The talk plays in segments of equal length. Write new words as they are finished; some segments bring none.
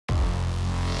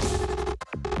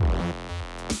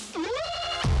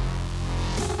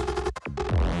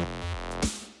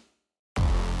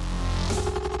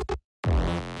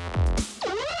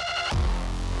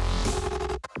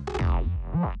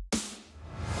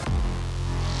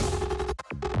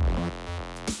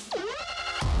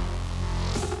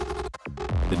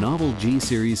The novel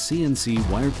G-Series CNC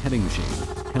wire cutting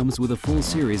machine comes with a full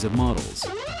series of models,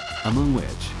 among which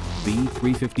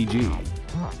V350G,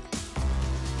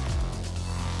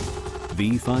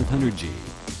 V500G,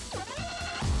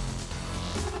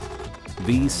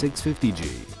 V650G,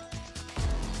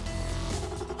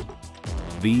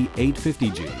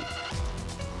 V850G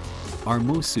are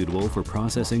most suitable for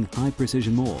processing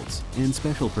high-precision molds and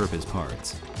special-purpose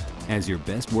parts as your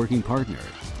best working partner,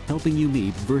 helping you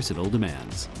meet versatile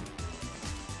demands.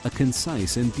 A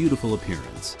concise and beautiful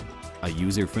appearance, a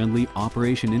user-friendly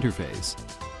operation interface,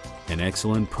 an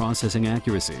excellent processing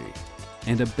accuracy,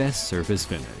 and a best surface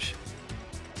finish.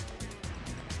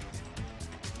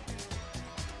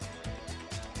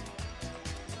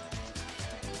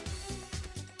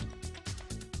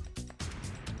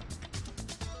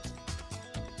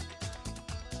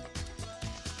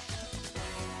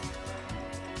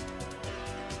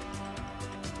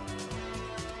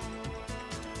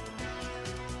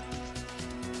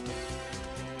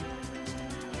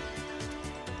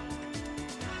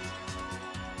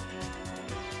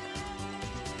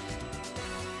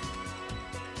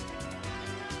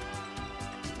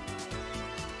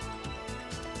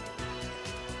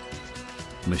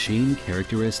 Machine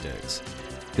characteristics.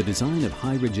 The design of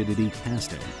high-rigidity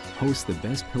casting hosts the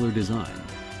best pillar design,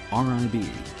 RIB,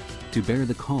 to bear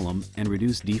the column and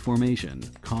reduce deformation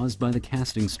caused by the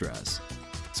casting stress,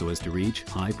 so as to reach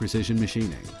high-precision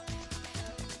machining.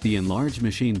 The enlarged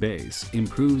machine base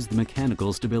improves the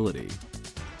mechanical stability.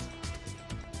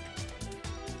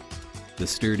 The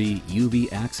sturdy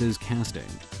UV axis casting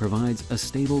provides a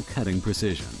stable cutting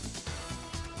precision.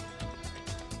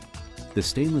 The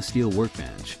stainless steel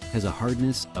workbench has a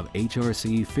hardness of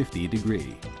HRC 50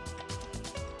 degree.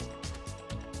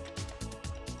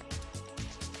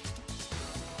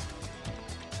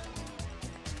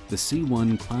 The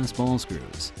C1 class ball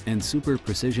screws and super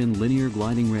precision linear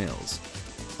gliding rails,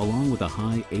 along with a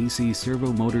high AC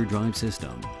servo motor drive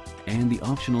system and the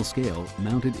optional scale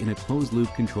mounted in a closed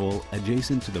loop control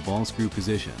adjacent to the ball screw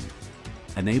position,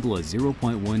 enable a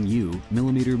 0.1 U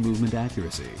millimeter movement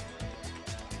accuracy.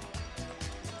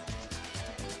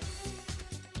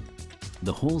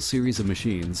 The whole series of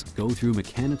machines go through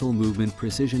mechanical movement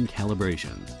precision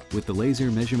calibration with the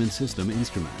laser measurement system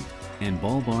instrument and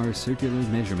ball bar circular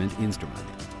measurement instrument.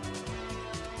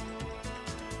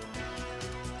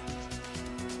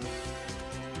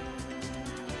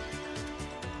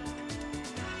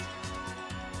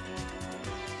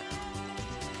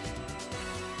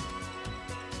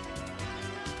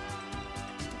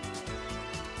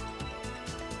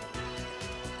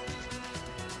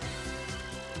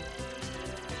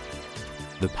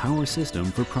 The power system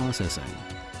for processing.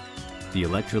 The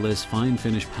Electroless fine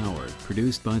finish power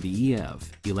produced by the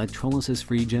EF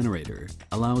electrolysis-free generator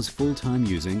allows full-time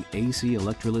using AC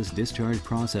electroless discharge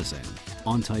processing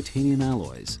on titanium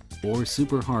alloys or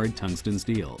super hard tungsten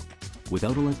steel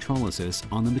without electrolysis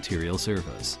on the material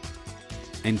surface,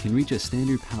 and can reach a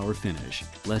standard power finish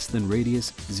less than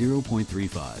radius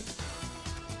 0.35.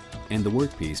 And the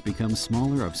workpiece becomes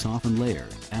smaller of softened layer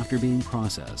after being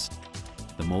processed.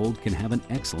 The mold can have an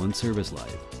excellent service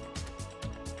life.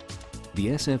 The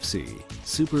SFC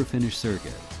Super Finish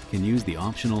Circuit can use the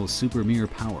optional Super Mirror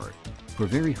power for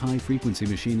very high frequency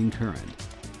machining current,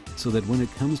 so that when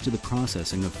it comes to the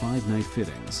processing of 5-knife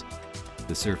fittings,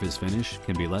 the surface finish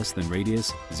can be less than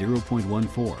radius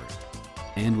 0.14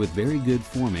 and with very good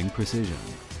forming precision.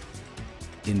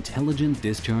 Intelligent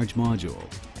Discharge Module.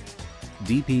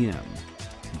 DPM.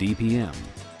 DPM,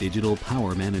 Digital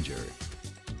Power Manager.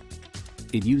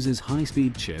 It uses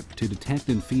high-speed chip to detect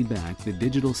and feed back the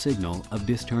digital signal of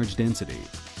discharge density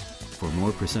for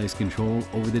more precise control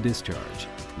over the discharge,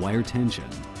 wire tension,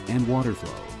 and water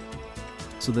flow,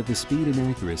 so that the speed and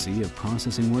accuracy of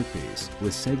processing workpiece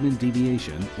with segment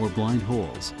deviation or blind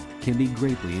holes can be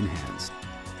greatly enhanced.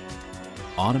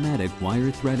 Automatic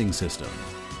Wire Threading System.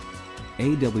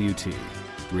 AWT,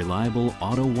 Reliable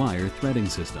Auto Wire Threading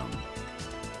System.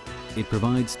 It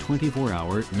provides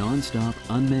 24-hour, non-stop,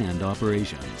 unmanned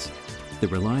operations. The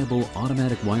reliable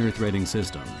automatic wire threading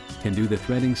system can do the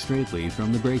threading straightly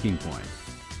from the breaking point,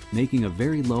 making a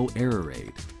very low error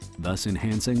rate, thus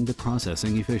enhancing the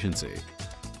processing efficiency.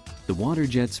 The water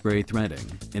jet spray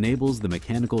threading enables the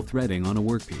mechanical threading on a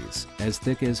workpiece as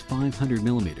thick as 500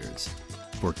 millimeters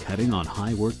for cutting on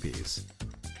high workpiece.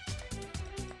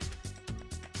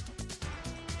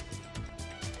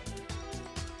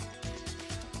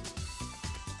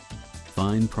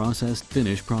 Fine processed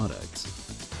finish products.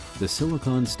 The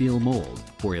silicon steel mold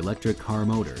for electric car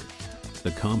motor. The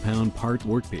compound part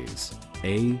workpiece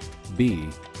A, B,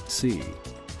 C.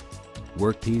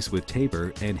 workpiece with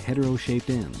taper and hetero-shaped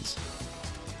ends,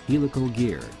 helical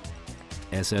gear,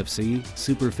 SFC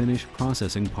super finish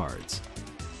processing parts,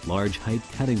 large height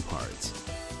cutting parts,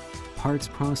 parts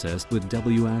processed with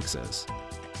W-axis.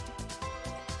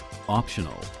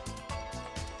 Optional: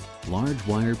 large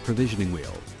wired provisioning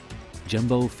wheel,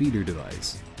 jumbo feeder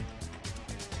device,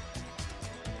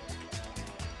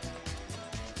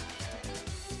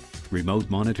 remote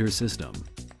monitor system,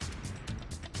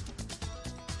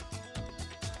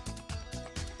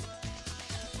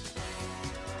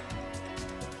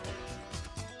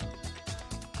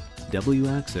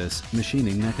 W-axis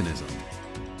machining mechanism,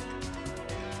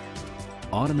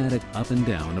 automatic up and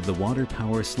down of the water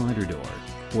power slider door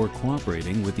for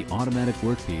cooperating with the automatic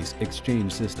workpiece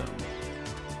exchange system,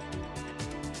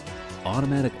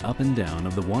 automatic up and down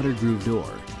of the water groove door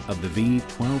of the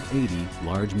V1280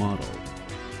 large model.